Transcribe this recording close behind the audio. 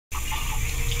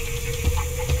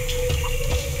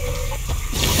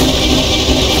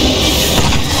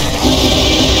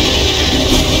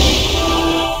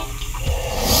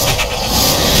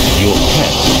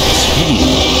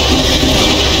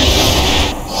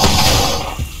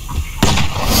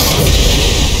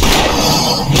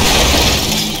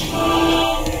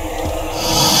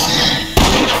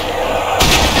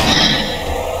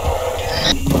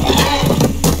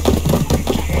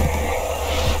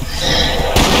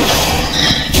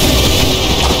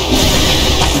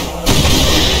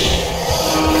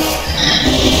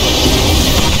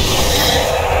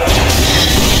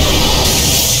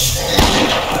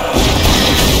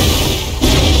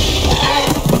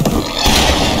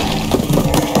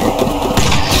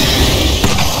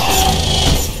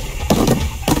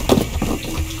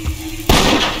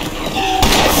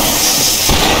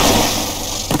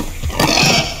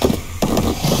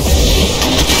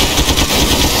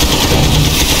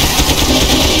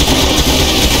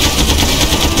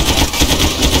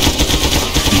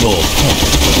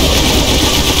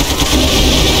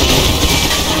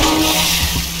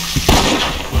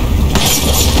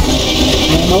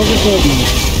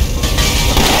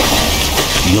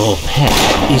Your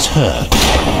pet is hurt.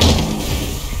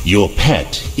 Your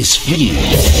pet is fleeing.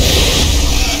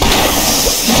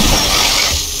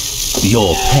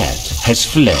 Your pet has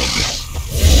fled.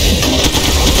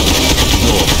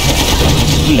 Your pet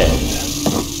has fled.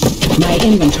 My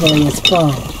inventory is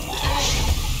full.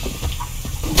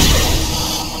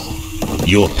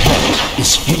 Your pet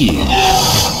is fleeing.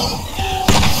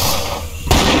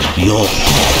 Your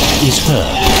pet is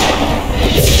hurt.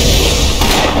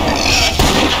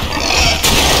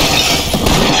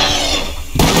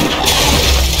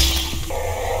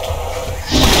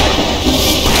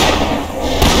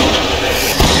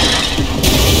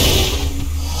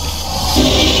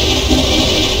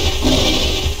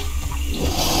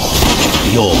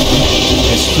 Your pet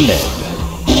has fled.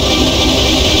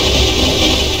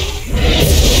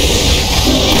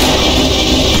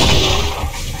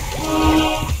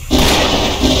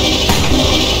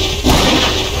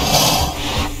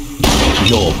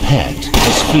 Your pet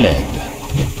has fled.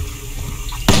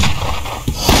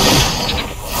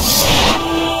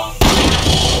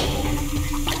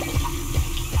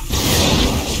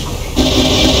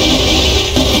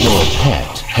 Your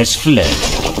pet has fled.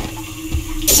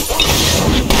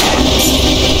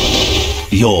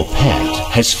 Your pet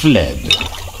has fled.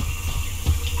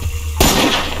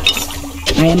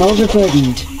 I am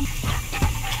overburdened.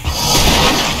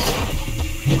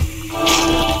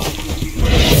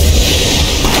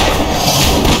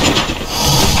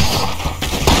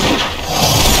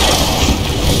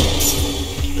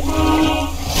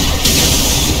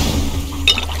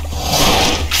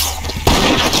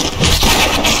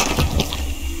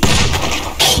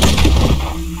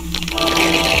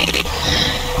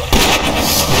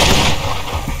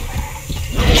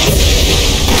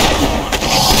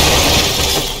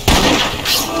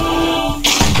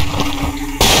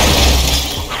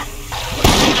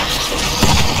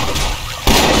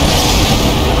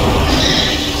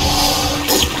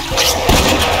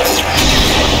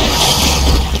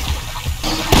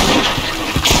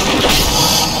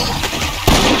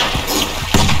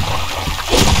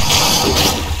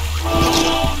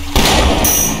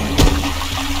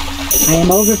 I am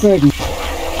overburdened.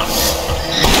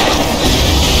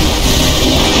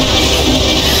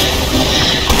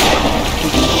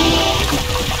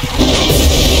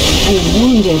 I am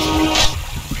wounded.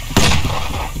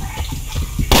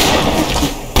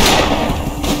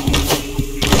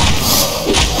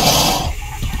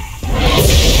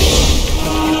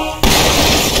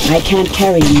 I can't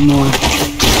carry anymore.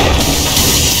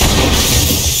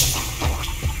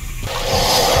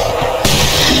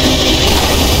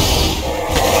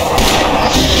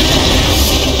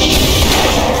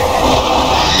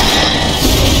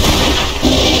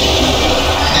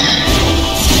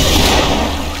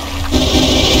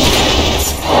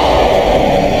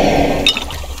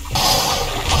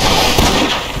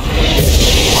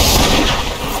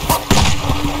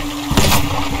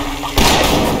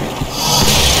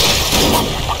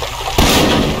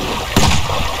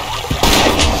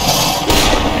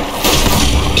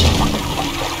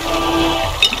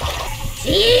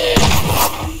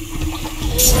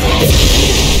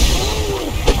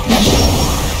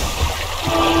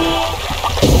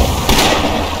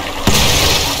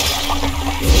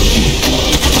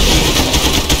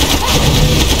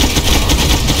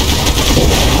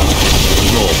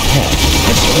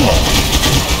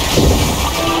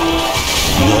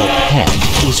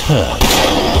 Hurt.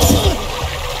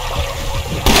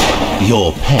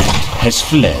 Your pet has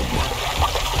fled.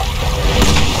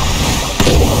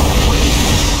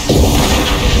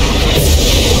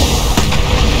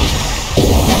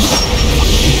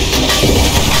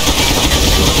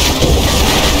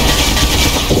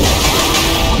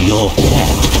 Your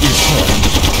pet is hurt.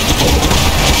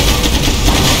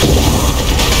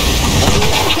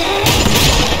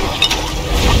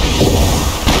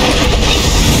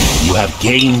 You have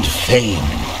gained fame.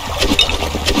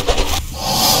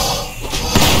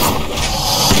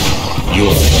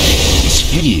 Your pet is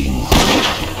fleeing.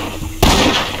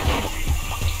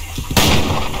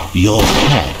 Your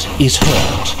pet is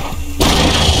hurt.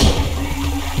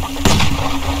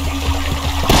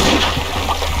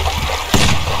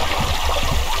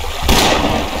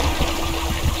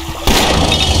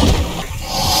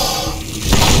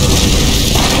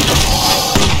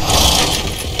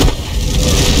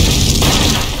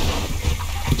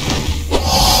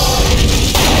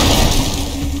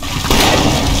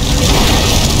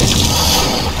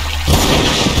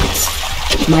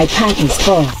 My pack is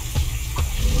full.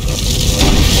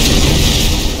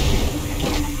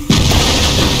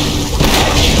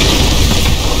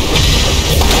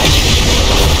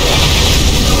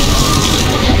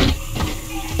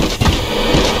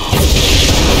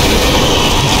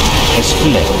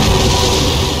 fled.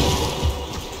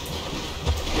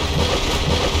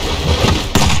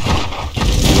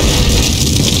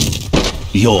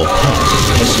 Your pet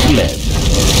has fled.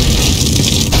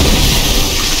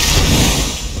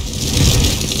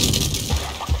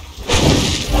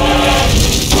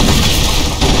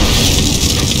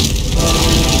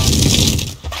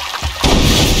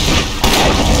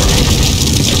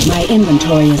 My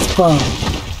inventory is full.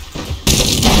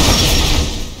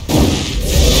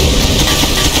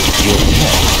 Your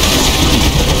pet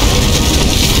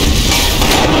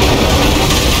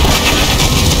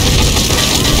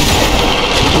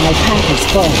My pack is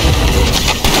full.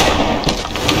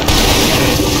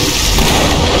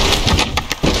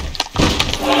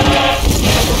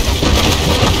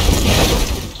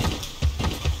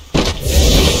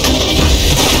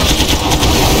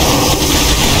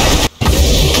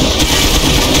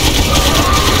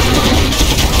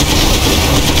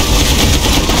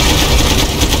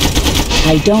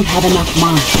 I don't have enough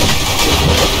mana.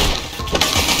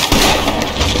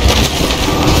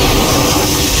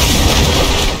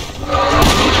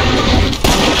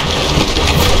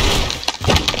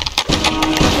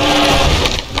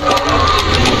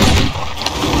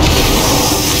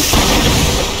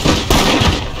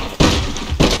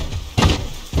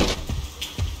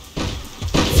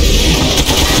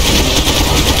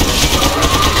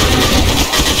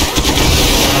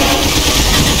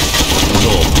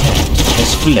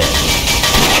 fled.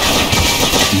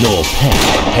 Your pet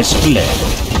has fled.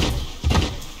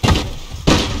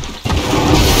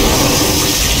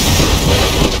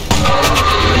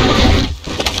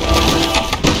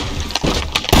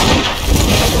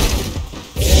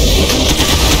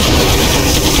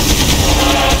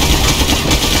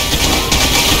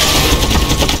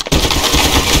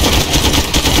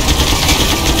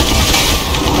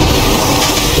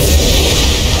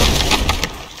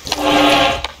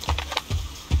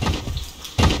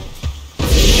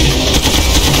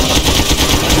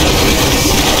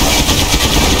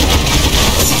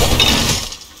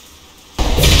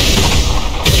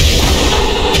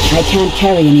 I can't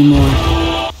carry anymore.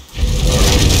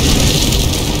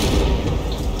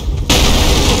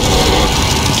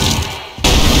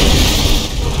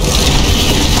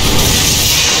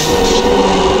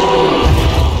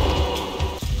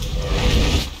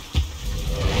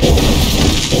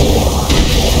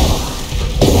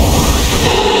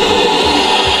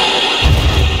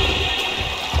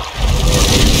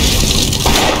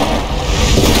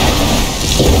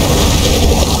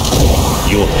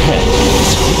 Your pet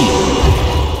is healed.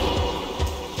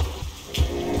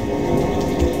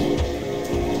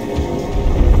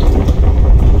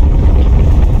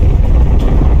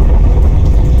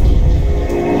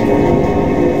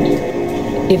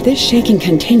 If this shaking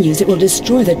continues, it will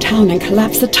destroy the town and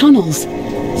collapse the tunnels.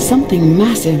 Something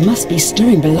massive must be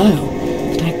stirring below,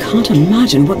 but I can't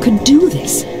imagine what could do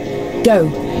this. Go,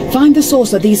 find the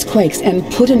source of these quakes and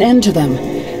put an end to them.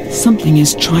 Something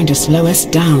is trying to slow us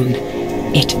down.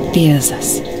 It fears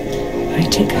us. I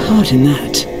take heart in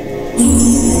that.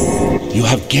 You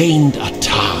have gained a